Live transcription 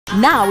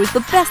Now is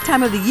the best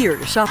time of the year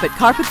to shop at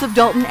Carpets of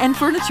Dalton and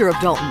Furniture of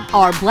Dalton.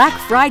 Our Black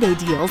Friday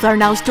deals are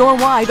now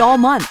store-wide all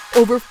month.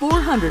 Over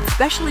 400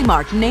 specially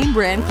marked name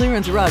brand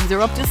clearance rugs are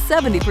up to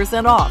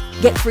 70% off.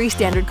 Get free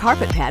standard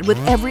carpet pad with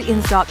every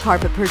in-stock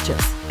carpet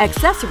purchase.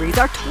 Accessories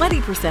are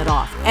 20%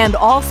 off, and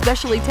all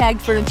specially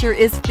tagged furniture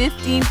is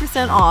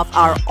 15% off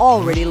our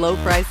already low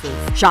prices.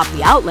 Shop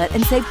the outlet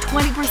and save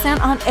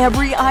 20% on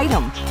every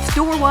item.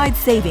 Store-wide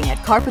saving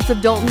at Carpets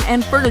of Dalton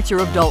and Furniture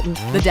of Dalton,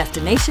 the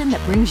destination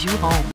that brings you home.